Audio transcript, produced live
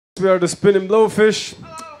We are the Spinning Blowfish.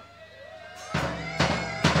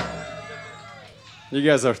 You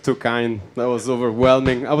guys are too kind. That was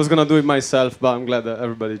overwhelming. I was gonna do it myself, but I'm glad that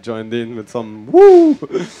everybody joined in with some woo.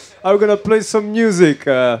 I'm gonna play some music.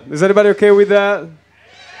 Is anybody okay with that?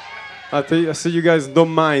 I see you guys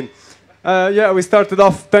don't mind. Yeah, we started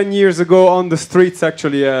off 10 years ago on the streets,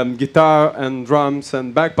 actually, guitar and drums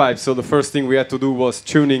and bagpipes. So the first thing we had to do was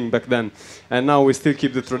tuning back then. And now we still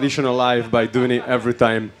keep the tradition alive by doing it every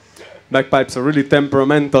time. Bagpipes are really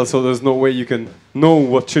temperamental, so there's no way you can know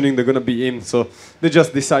what tuning they're gonna be in. So they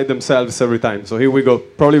just decide themselves every time. So here we go.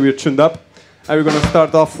 Probably we're tuned up. And we're gonna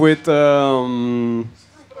start off with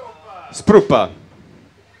Sprupa.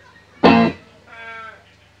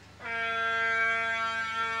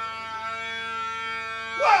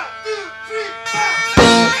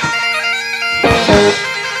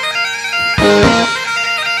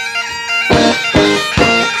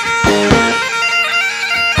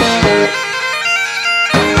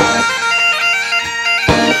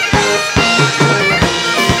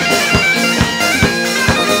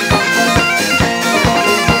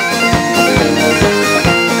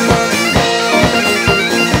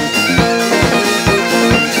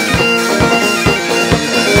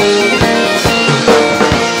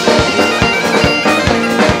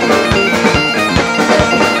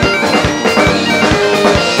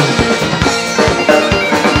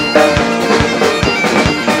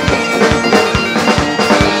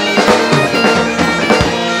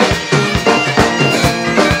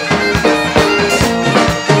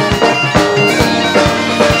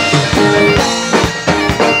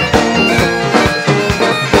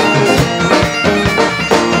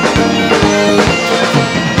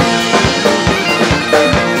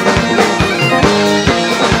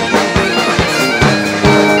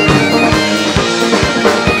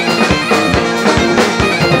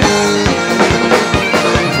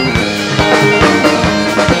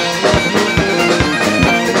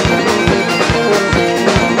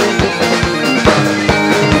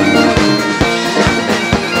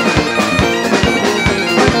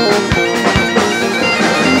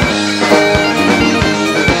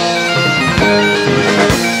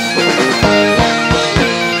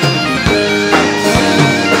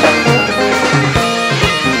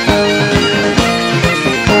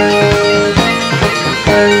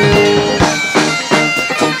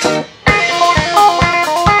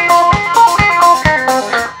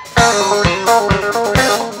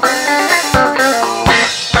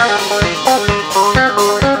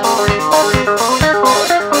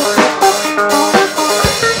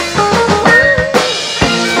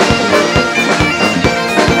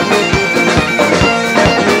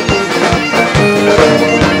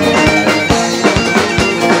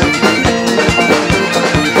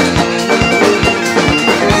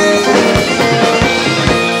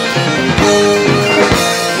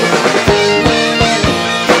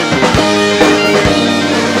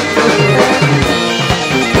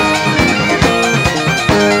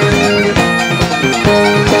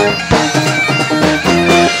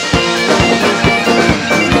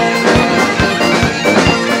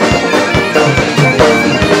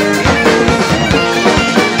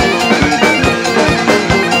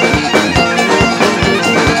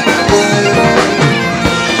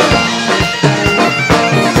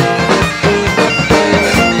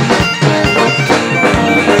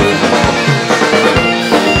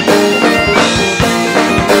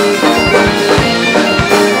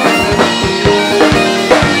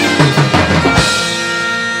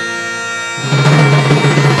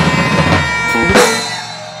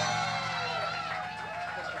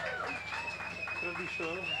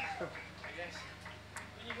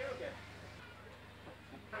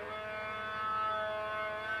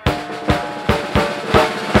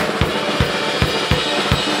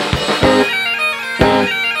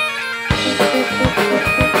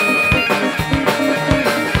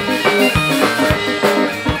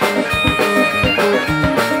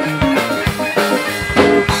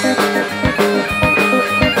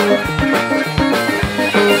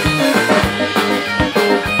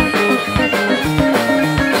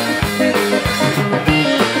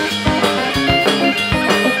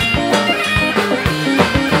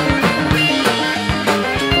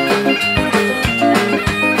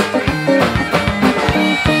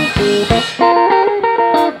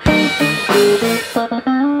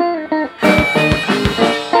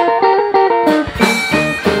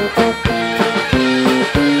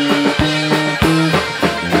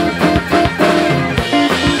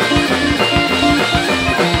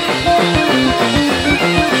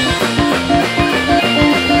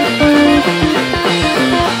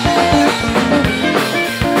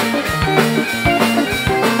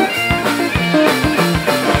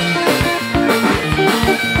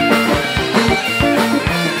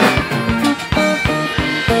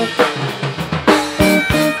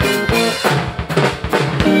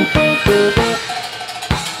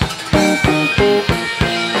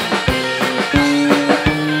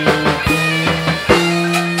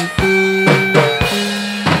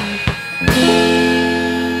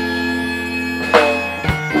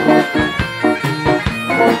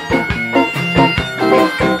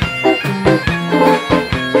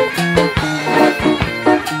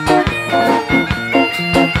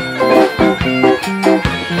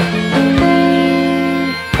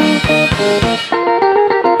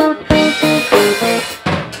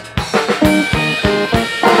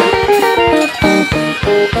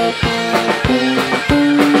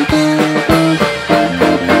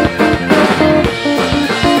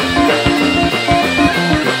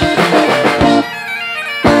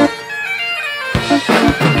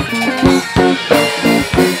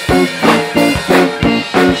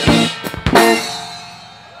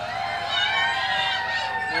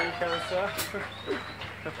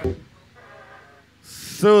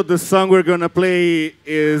 So the song we're gonna play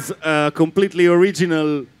is a completely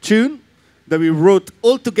original tune that we wrote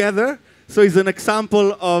all together. So it's an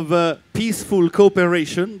example of peaceful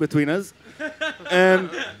cooperation between us.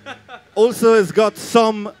 And also it's got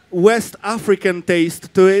some West African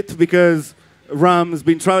taste to it because Ram's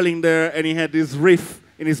been traveling there and he had this riff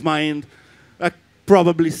in his mind that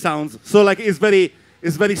probably sounds, so like it's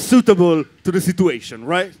very suitable to the situation,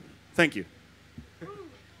 right? Thank you.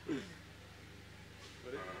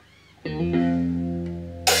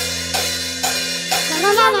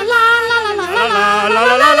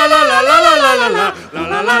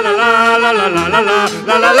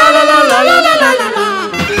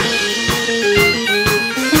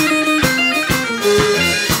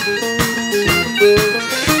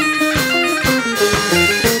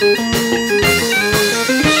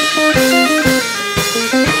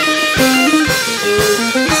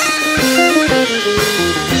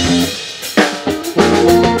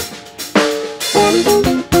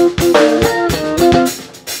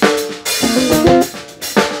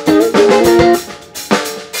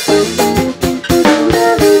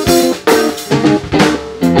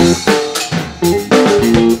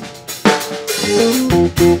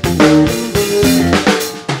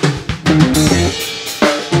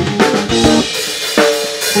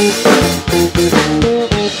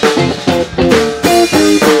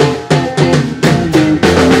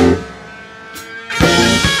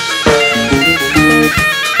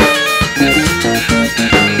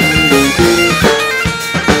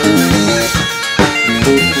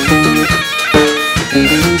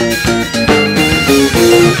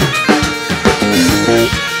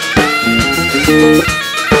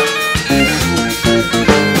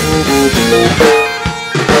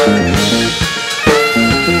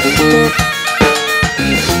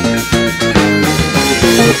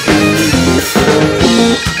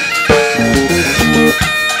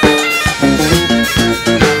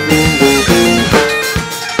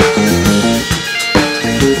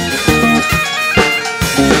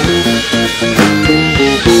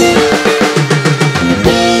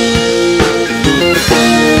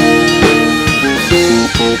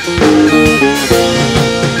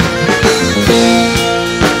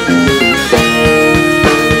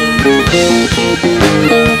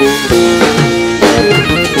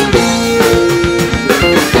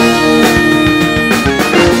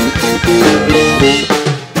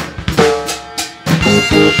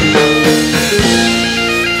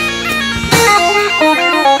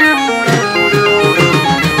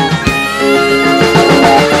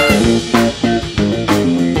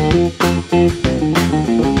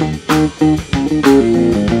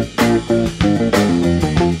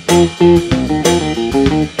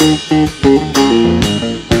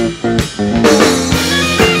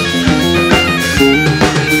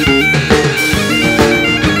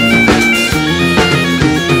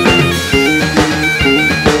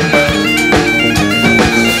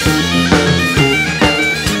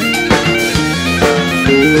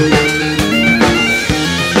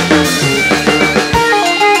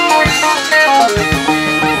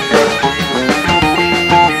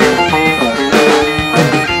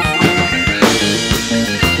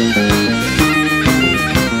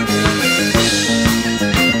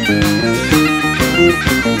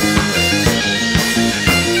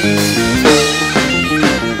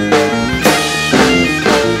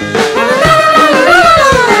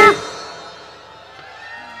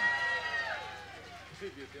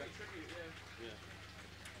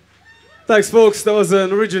 Thanks, folks. That was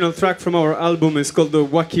an original track from our album. It's called the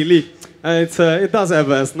Wakili. It does have,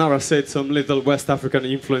 as Nara said, some little West African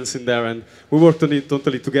influence in there, and we worked on it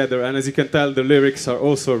totally together. And as you can tell, the lyrics are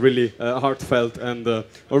also really heartfelt and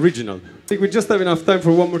original. I think we just have enough time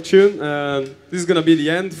for one more tune. This is going to be the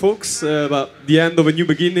end, folks, but the end of a new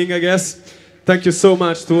beginning, I guess. Thank you so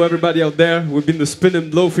much to everybody out there. We've been the Spin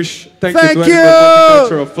and Blowfish. Thank you to Thank you!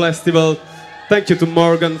 Edinburgh Multicultural Festival. Thank you to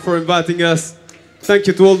Morgan for inviting us. Thank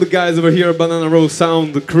you to all the guys over here at Banana Roll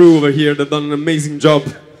Sound, the crew over here that done an amazing job.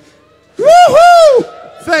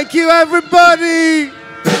 Woohoo! Thank you, everybody!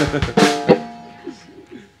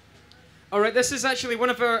 Alright, this is actually one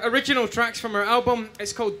of our original tracks from our album.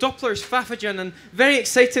 It's called Doppler's Pfaffigen, and very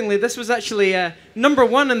excitingly, this was actually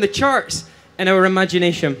 #1 in the charts in our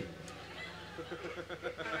imagination.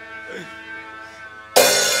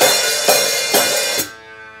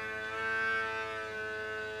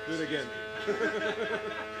 Do it again.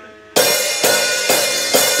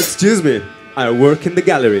 Excuse me, I work in the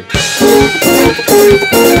gallery.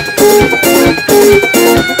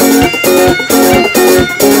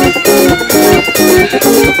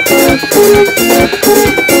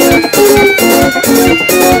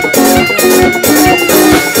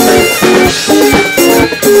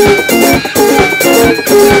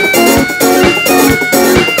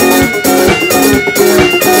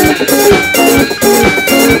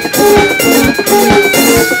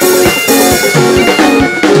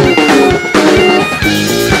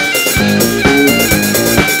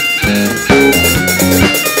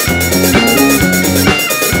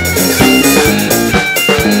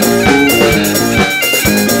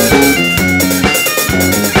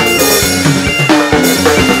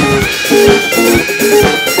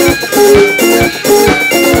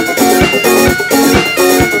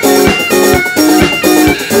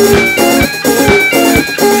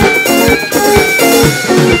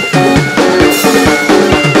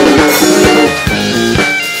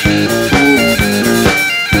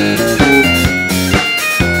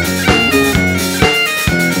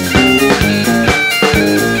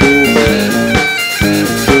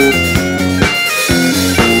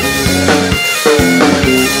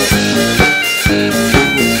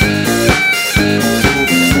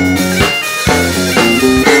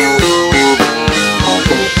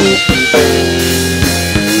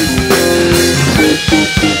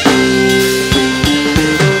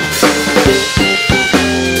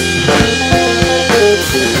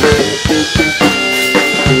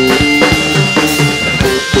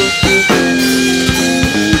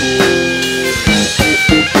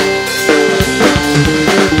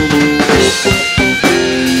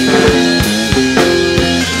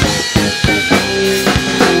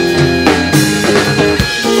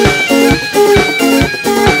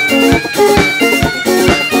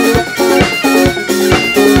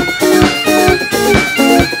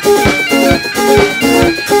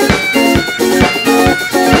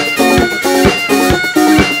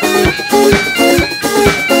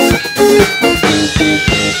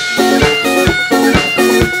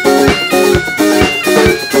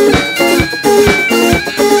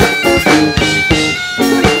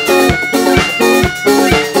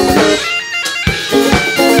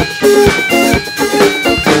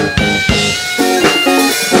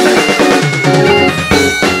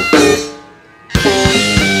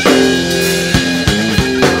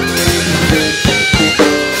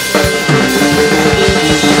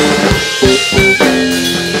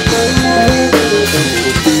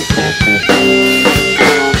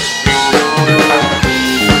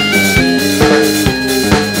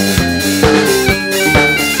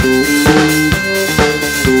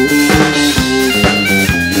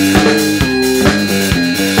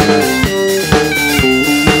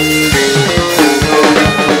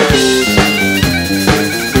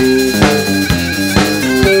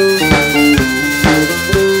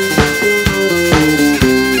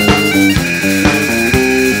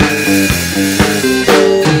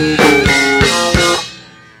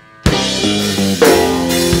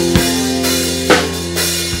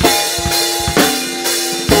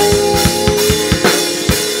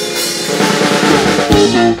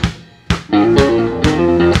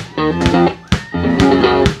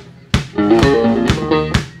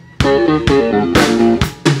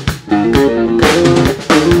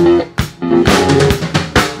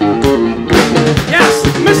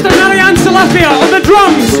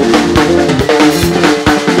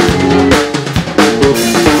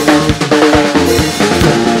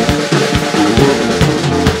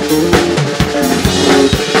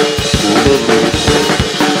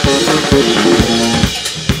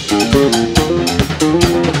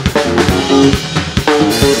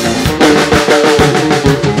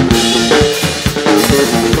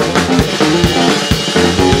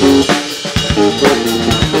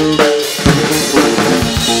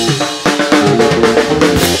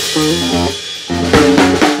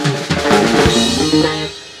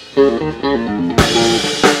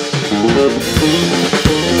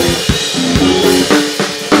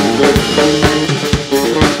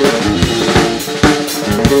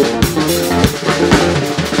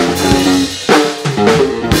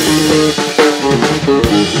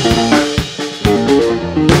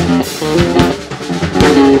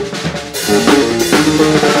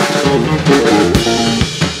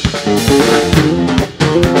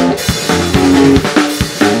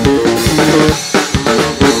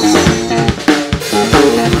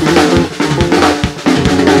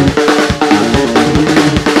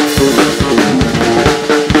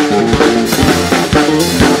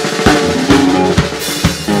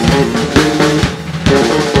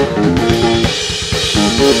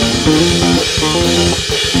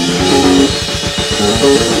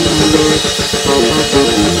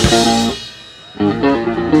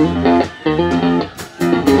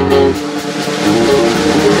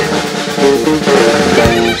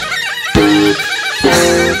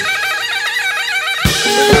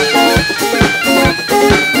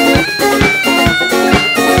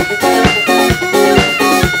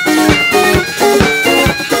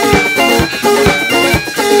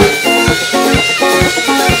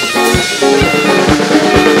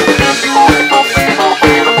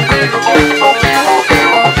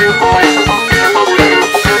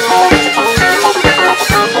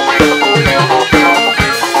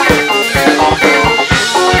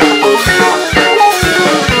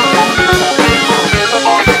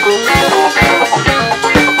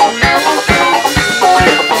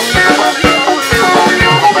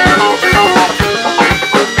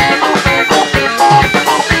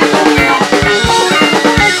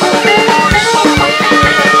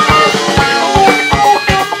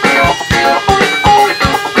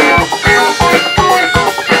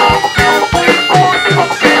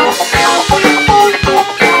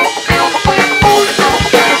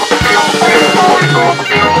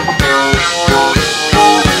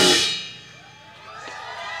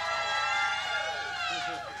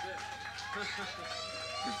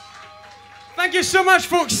 Thank you so much,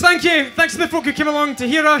 folks. Thank you. Thanks to the folk who came along to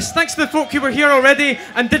hear us. Thanks to the folk who were here already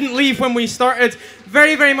and didn't leave when we started.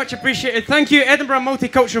 Very, very much appreciated. Thank you, Edinburgh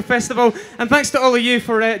Multicultural Festival. And thanks to all of you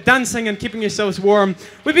for dancing and keeping yourselves warm.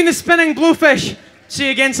 We've been the Spinning Blowfish. See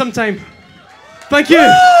you again sometime. Thank you.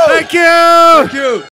 Woo! Thank you. Thank you.